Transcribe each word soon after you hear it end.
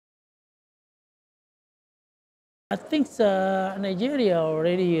I think Nigeria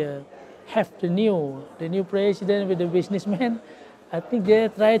already have the new president with the businessmen. I think they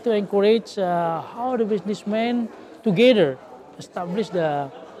try to encourage how the businessmen together establish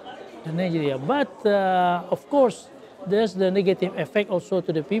the Nigeria. But of course, there's the negative effect also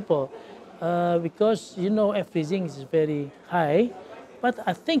to the people because everything is very high. But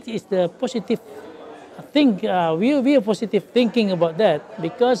I think it's the positive. I think we are positive thinking about that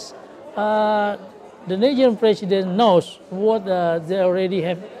because the Nigerian president knows what they already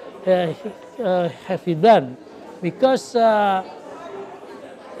have done because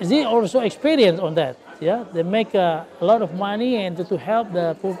they also experience on that. Yeah, they make a lot of money and to help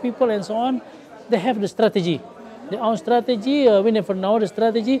the poor people and so on. They have the strategy, their own strategy. We never know the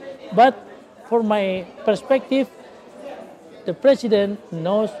strategy, but for my perspective, the president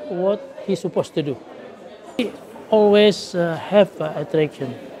knows what he's supposed to do. He always have attractive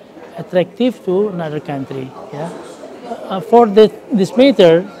to another country. Yeah, for this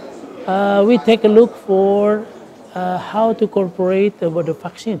matter, we take a look for how to cooperate about the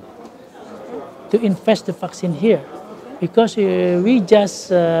vaccine, to invest the vaccine here, because we just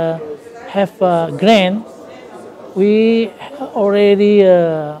have a grant. We already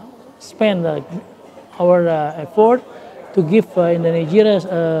spend our effort to give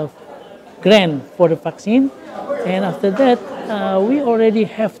Indonesia grant for the vaccine, and after that we already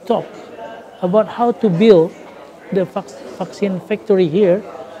have talked about how to build the vaccine factory here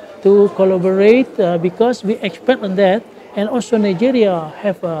to collaborate because we expect on that, and also Nigeria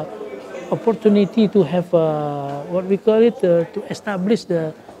have opportunity to have what we call it to establish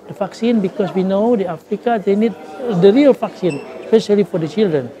the vaccine, because we know the Africa they need the real vaccine, especially for the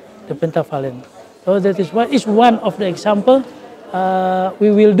children, the pentavalent. So that is what is one of the example we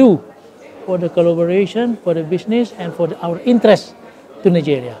will do for the collaboration, for the business, and for our interest to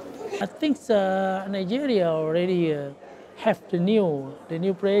Nigeria. I think Nigeria already have the new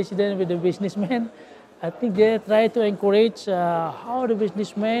president with the businessmen. I think they try to encourage how the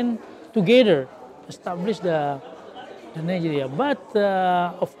businessmen together establish the Nigeria. But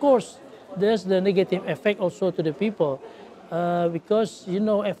of course, there's the negative effect also to the people because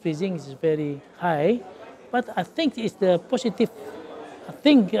everything is very high. But I think it's the positive. I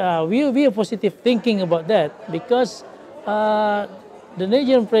think we are positive thinking about that because the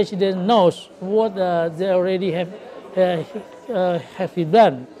Nigerian president knows what they already have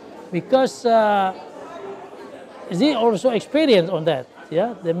done, because they also experience on that.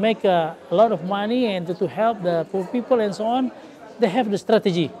 Yeah, they make a lot of money and to help the poor people and so on. They have the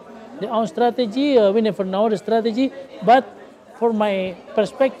strategy, their own strategy. We never know the strategy, but for my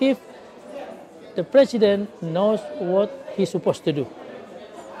perspective, the president knows what he's supposed to do.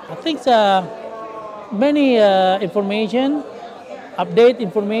 I think many information, update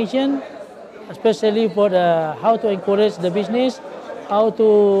information, especially for how to encourage the business, how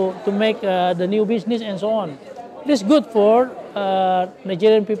to make the new business and so on. This is good for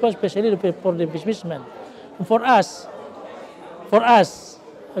Nigerian people, especially for the businessmen. For us,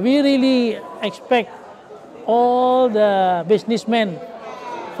 we really expect all the businessmen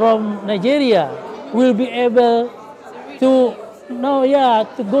from Nigeria will be able to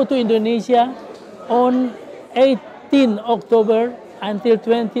go to Indonesia on 18 October until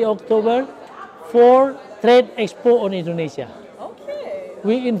 20 October for Trade Expo on Indonesia. Okay.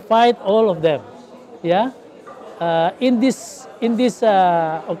 We invite all of them. Yeah. In this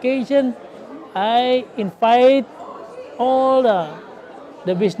occasion, I invite all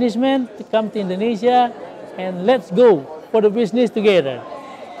the businessmen to come to Indonesia and let's go for the business together.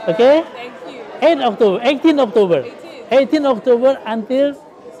 Okay? Thank you. 18 October. 18 October until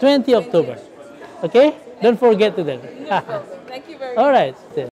 20 October. Okay? Don't forget to them. No problem. Thank you very much. All right.